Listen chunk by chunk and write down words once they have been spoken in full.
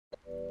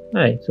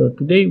Hi, so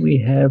today we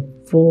have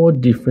 4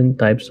 different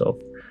types of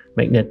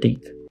magnetic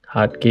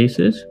hard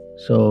cases.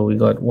 So we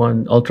got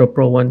one Ultra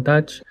Pro One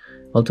Touch,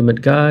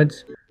 Ultimate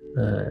Guards,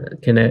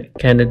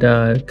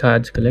 Canada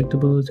Cardz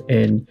Collectibles,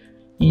 and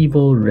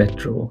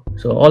Evoretro.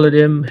 So all of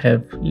them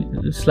have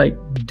slight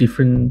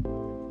different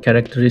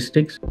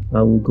characteristics.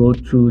 I will go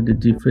through the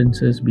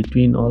differences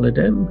between all of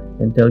them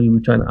and tell you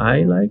which one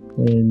I like,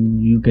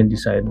 and you can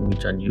decide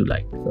which one you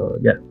like. So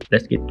yeah,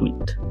 let's get to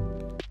it.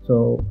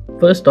 So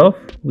first off,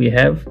 we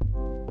have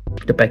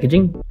the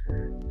packaging.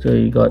 So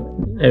you got,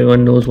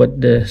 everyone knows what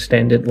the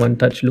standard One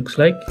Touch looks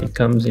like. It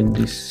comes in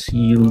this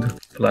sealed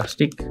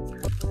plastic,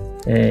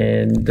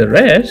 and the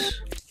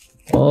rest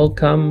all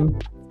come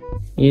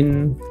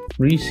in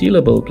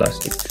resealable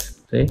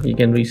plastics. Okay, you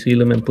can reseal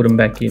them and put them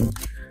back in,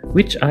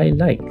 which I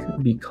like,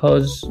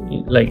 because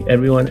like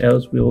everyone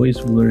else, we're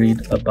always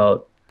worried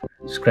about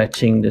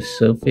scratching the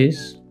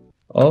surface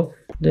of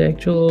the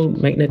actual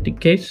magnetic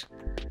case,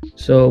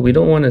 so we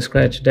don't want to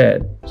scratch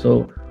that.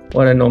 So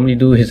what I normally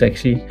do is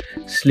actually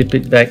slip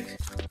it back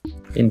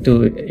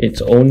into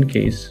its own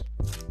case,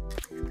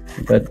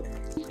 but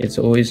it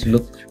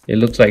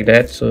looks like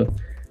that, so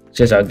it's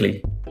just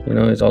ugly, you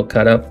know, it's all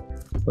cut up.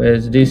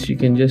 Whereas this, you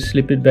can just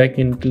slip it back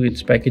into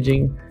its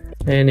packaging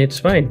and it's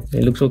fine,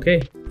 it looks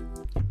okay.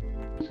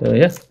 So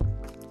yeah,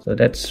 so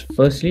that's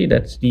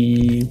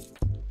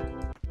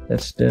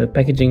the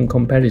packaging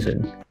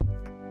comparison.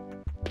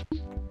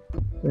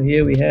 So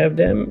here we have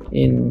them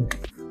in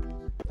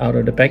out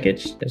of the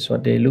package. That's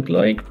what they look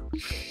like.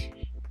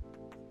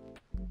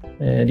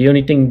 The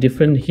only thing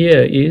different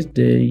here is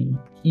the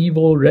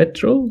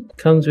Evoretro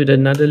comes with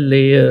another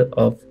layer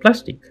of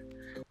plastic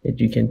that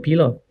you can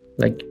peel off,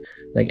 like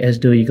as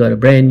though you got a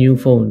brand new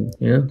phone,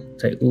 you know.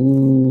 It's like,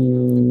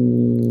 ooh,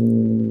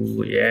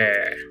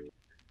 yeah,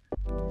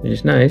 which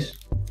is nice.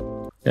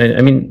 And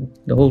I mean,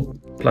 the whole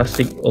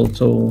plastic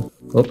also,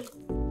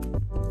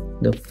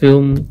 the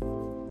film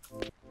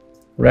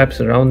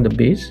wraps around the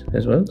base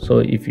as well, so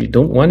if you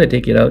don't want to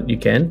take it out, you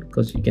can,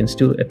 because you can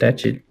still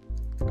attach it.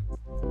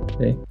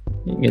 Okay,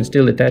 you can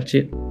still attach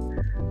it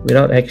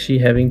without actually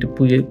having to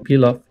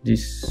peel off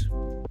this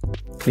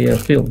clear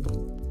film.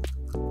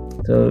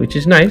 So which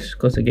is nice,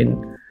 because again,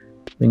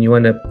 when you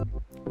want to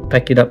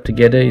pack it up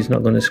together, it's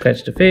not going to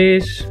scratch the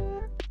face.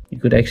 You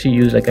could actually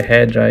use like a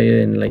hair dryer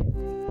and like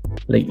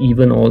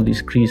even all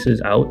these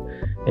creases out,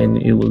 and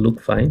it will look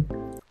fine.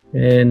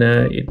 And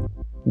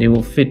they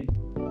will fit.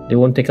 They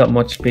won't take up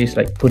much space,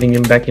 like putting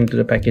them back into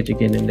the package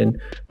again and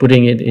then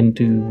putting it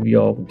into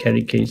your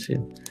carry case.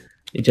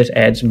 It just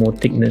adds more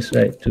thickness,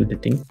 right, to the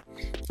thing.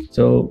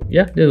 So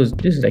yeah, this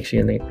is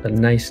actually a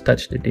nice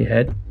touch that they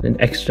had, an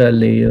extra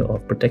layer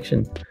of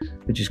protection,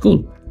 which is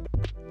cool.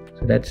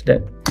 So that's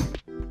that.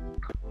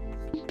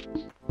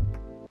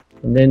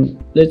 And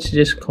then let's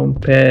just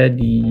compare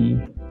the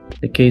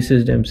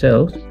cases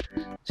themselves.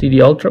 See,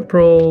 the Ultra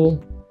Pro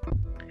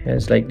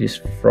has like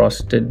this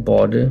frosted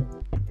border.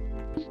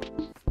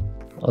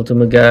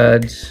 Ultimate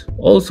Guards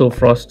also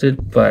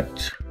frosted,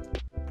 but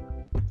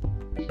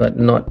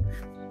not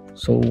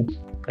so.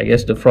 I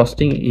guess the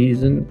frosting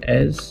isn't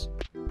as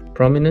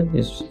prominent.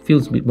 It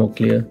feels a bit more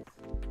clear.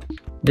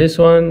 This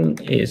one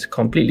is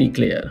completely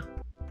clear,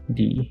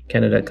 the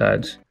Canada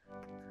Cardz,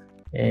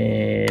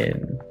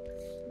 and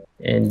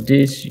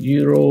this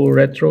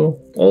Evoretro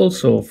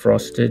also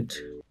frosted.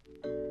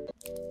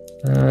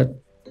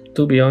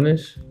 To be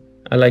honest,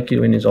 I like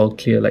it when it's all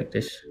clear like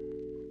this,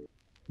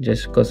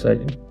 just because I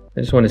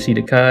just want to see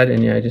the card,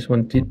 and yeah, I just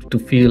want it to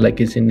feel like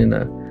it's in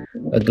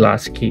a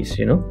glass case,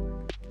 you know.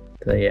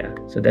 So yeah,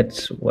 so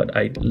that's what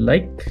I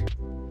like.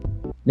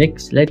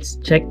 Next, let's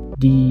check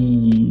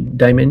the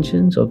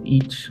dimensions of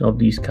each of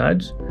these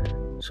cards.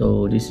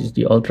 So this is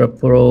the Ultra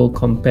Pro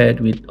compared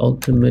with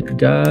Ultimate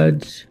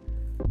Guards.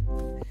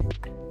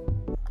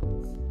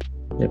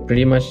 They're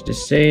pretty much the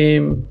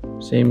same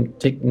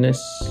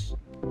thickness.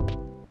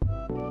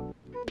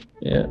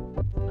 Yeah,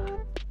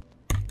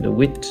 the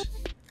width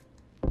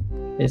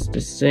is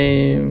the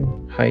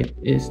same, height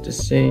is the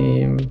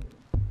same,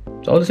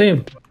 it's all the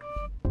same.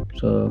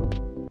 So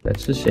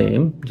that's the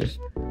same, just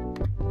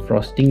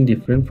frosting,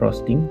 different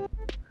frosting.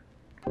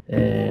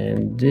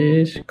 And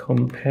this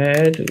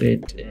compared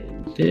with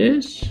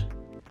this,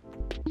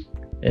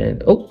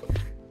 and oh,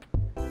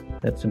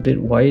 that's a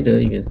bit wider,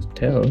 you can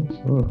tell.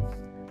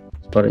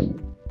 It's about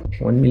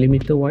 1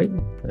 millimeter wide,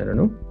 I don't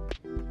know,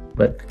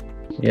 but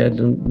yeah,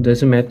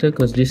 doesn't matter,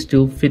 because this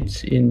still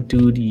fits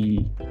into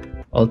the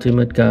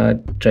Ultimate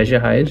Guard treasure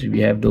hives.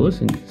 We have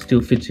those and it still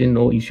fits in,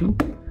 no issue.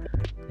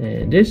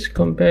 And this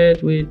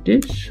compared with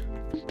this,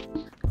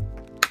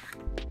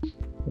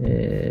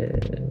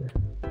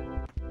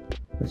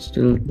 it's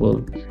still,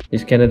 well,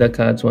 this Canada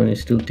Cardz one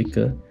is still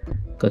thicker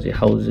because it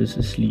houses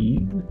a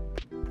sleeve,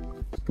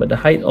 but the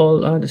height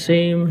all are the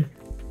same,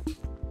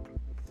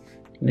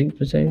 length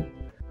the same.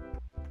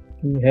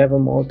 We have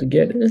them all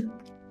together.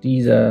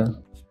 These are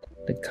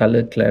the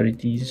color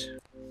clarities.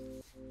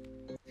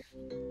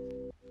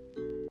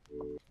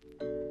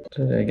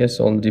 So I guess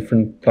all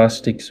different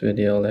plastics where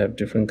they all have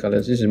different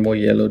colors. This is more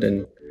yellow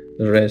than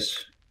the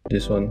rest.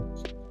 this one.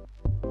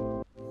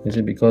 Is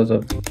it because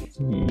of the...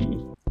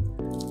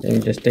 Let me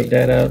just take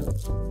that out.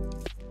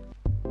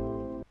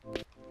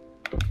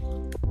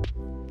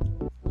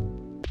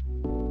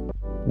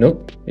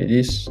 Nope, it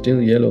is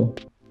still yellow.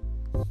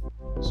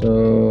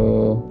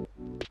 So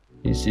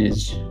this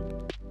is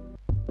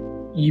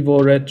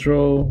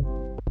Evoretro,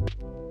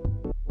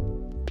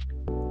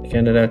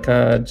 Canada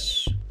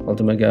Cardz,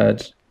 Ultimate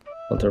Cardz,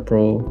 Ultra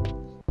Pro.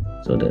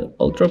 So the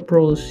Ultra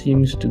Pro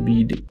seems to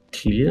be the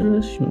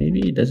clearest.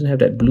 Maybe it doesn't have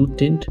that blue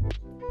tint.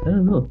 I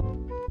don't know.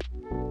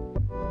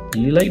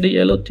 Do you like the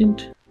yellow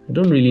tint? I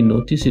don't really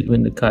notice it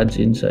when the card's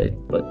inside,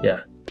 but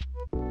yeah.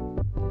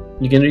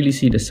 You can really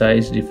see the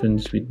size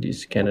difference with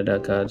this Canada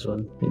Cardz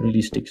one. It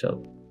really sticks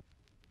out.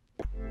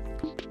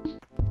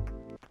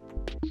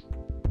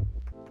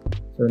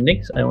 So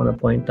next I want to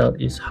point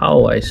out is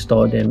how I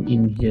store them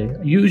in here.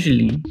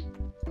 Usually,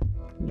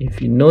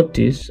 if you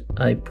notice,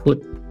 I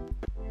put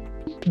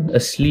a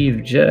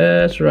sleeve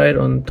just right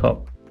on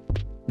top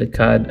the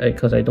card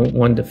because I don't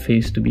want the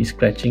face to be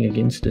scratching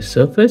against the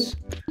surface.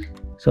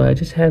 So I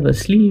just have a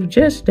sleeve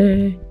just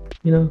there,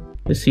 you know,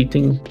 just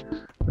sitting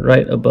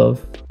right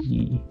above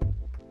the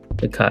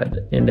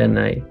card, and then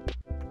I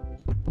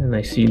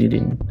seal it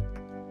in.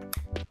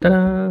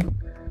 Ta-da!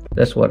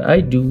 That's what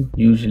I do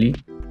usually.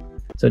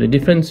 So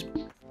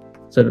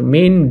the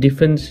main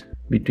difference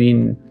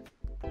between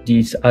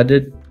these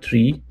other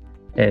three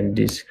and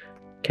this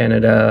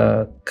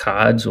Canada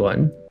Cardz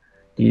one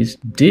is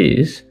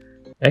this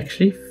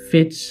actually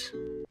fits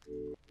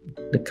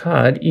the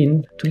card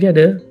in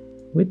together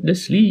with the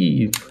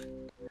sleeve.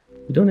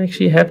 You don't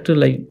actually have to,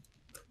 like,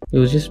 it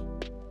was just,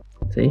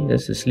 see,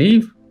 that's the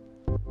sleeve,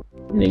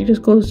 and it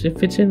just goes, it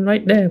fits in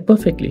right there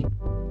perfectly.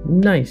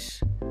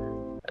 Nice.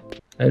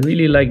 I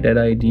really like that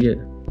idea.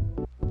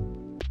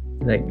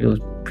 Like, it was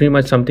pretty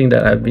much something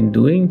that I've been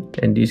doing,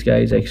 and these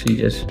guys actually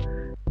just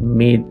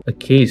made a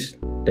case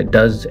that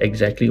does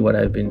exactly what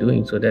I've been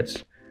doing. So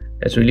that's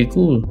really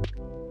cool.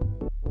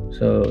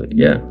 So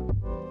yeah,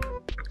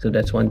 so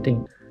that's one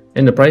thing.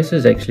 And the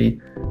prices actually,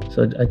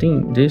 so I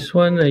think this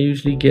one I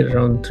usually get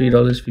around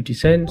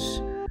 $3.50.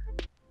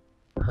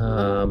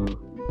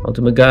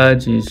 Ultimate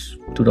Cardz is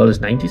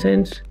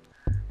 $2.90.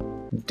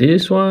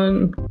 This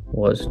one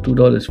was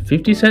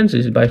 $2.50. This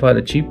is by far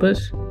the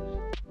cheapest,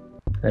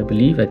 I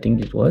believe. I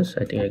think it was.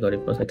 I think I got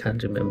it first. I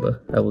can't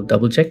remember. I will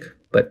double check,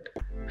 but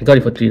I got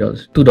it for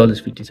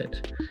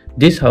 $2.50.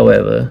 This,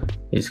 however,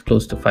 is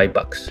close to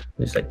 $5.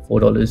 It's like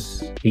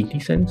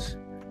 $4.80.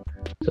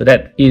 So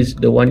that is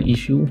the one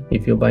issue.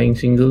 If you're buying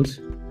singles,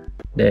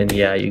 then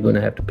yeah, you're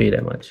gonna have to pay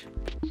that much.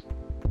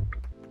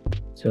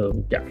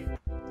 So yeah.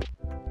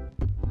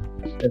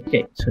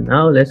 Okay, so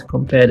now let's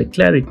compare the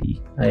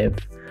clarity. I have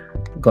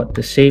got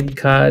the same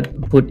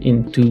card put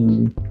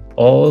into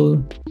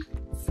all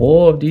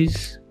 4 of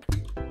these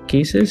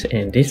cases,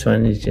 and this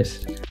one is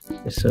just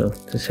so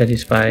to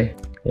satisfy.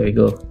 There we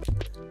go.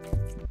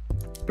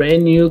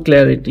 Brand new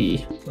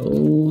clarity.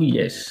 Oh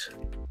yes,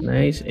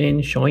 nice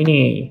and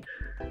shiny.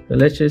 So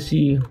let's just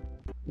see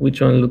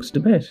which one looks the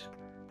best.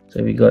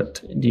 So we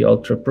got the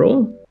Ultra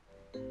Pro,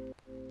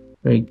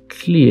 very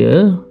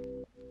clear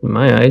in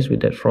my eyes with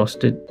that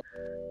frosted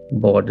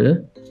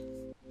border,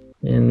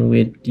 and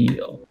with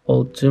the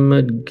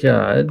Ultimate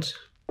Cardz,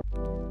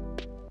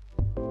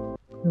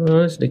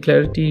 the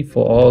clarity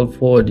for all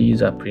 4 of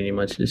these are pretty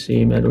much the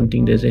same. I don't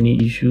think there's any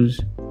issues.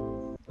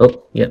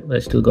 Oh yeah, I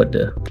still got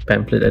the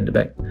pamphlet at the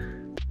back.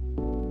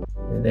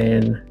 And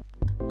then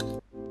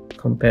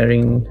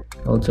comparing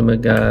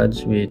Ultimate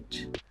Cardz with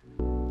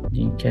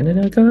the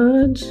Canada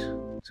Cardz.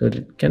 So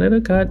the Canada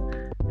card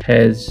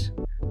has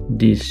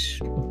this,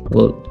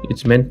 well,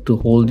 it's meant to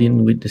hold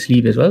in with the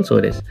sleeve as well,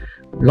 so there's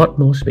a lot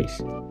more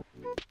space.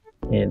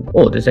 And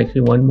oh, there's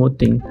actually one more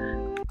thing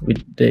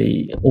with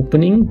the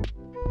opening.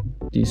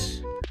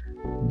 This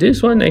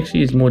one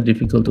actually is more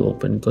difficult to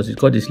open because it's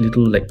got this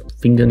little like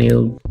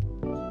fingernail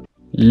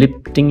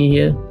lip thingy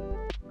here.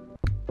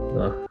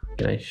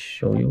 Can I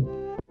show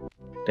you?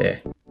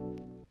 There,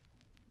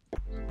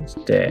 it's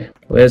there.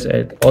 Whereas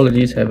all of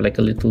these have like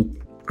a little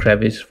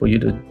crevice for you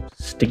to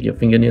stick your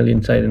fingernail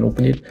inside and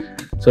open it,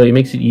 so it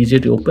makes it easier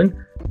to open.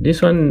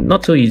 This one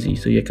not so easy,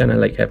 so you kind of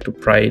like have to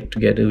pry it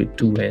together with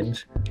 2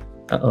 hands.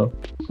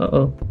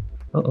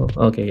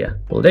 Okay, yeah,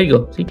 well, there you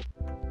go. See,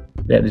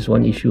 that is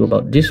one issue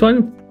about this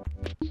one.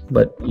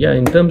 But yeah,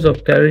 in terms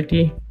of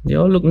clarity, they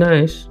all look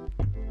nice.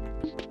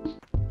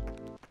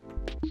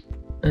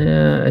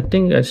 I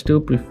think I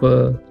still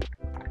prefer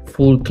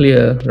full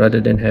clear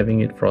rather than having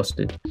it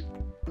frosted.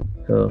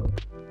 So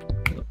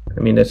I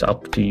mean, that's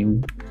up to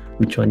you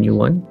which one you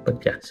want,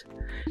 but yes,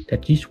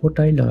 that is what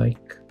I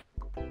like.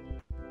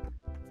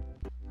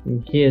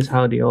 And here's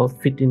how they all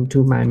fit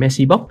into my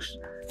messy box.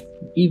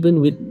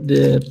 Even with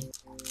the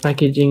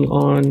packaging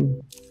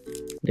on,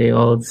 they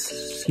all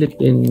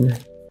slip in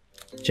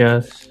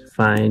just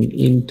fine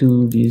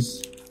into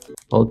this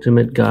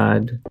Ultimate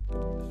Cardz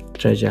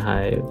treasure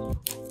hive.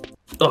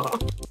 Oh,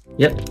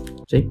 yep,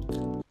 see,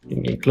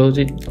 you can close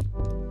it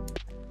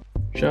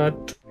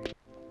shut.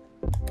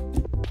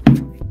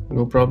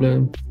 no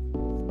problem.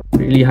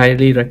 Really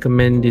highly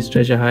recommend these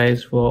treasure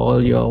hives for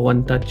all your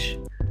one touch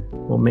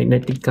or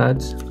magnetic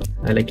cards.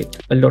 I like it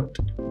a lot.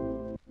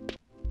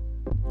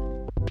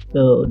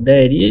 So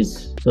there it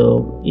is.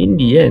 So in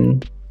the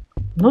end,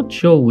 not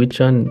sure which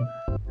one.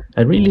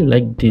 I really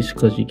like this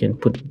because you can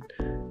put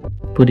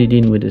it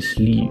in with a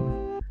sleeve,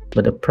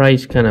 but the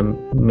price kind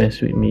of mess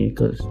with me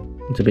because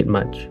it's a bit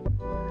much.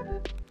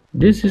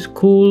 This is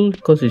cool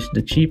because it's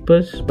the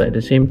cheapest, but at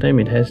the same time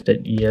it has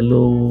that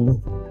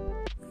yellow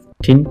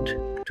tint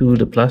to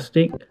the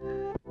plastic.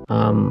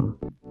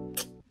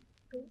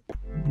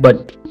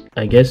 But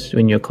I guess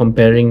when you're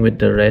comparing with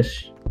the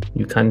rest,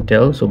 you can't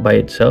tell. So by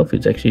itself,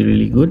 it's actually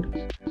really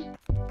good.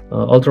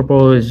 Ultra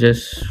Pro is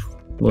just,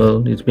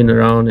 well, it's been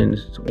around and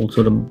it's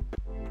also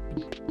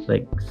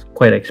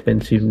quite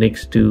expensive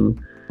next to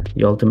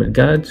the Ultimate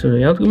Guard. So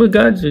the Ultimate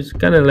Guards is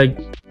kind of like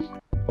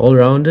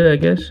all-rounder, I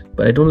guess,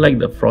 but I don't like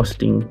the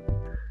frosting.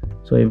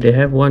 So if they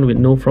have one with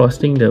no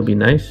frosting, that'll be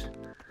nice,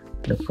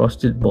 the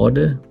frosted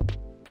border.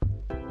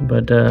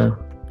 But I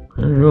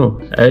don't know,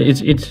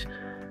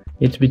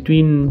 it's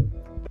between,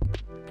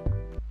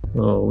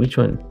 oh, which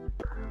one?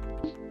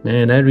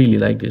 Man, I really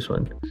like this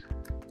one,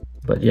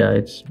 but yeah,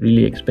 it's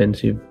really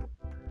expensive.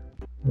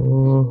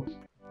 Oh,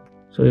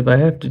 so if I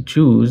have to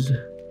choose,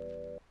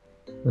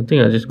 I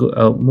think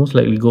I'll most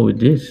likely go with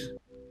this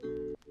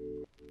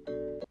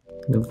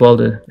with all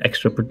the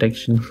extra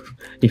protection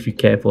if you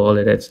care for all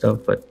of that stuff.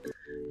 But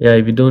yeah,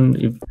 if you don't,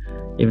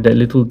 if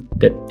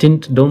that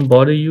tint don't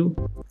bother you,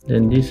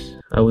 then this,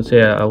 I would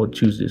say I would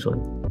choose this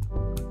one.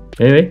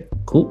 Anyway,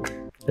 cool,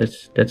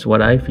 that's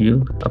what I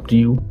feel. Up to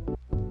you.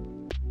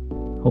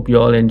 Hope you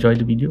all enjoyed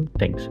the video.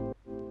 Thanks.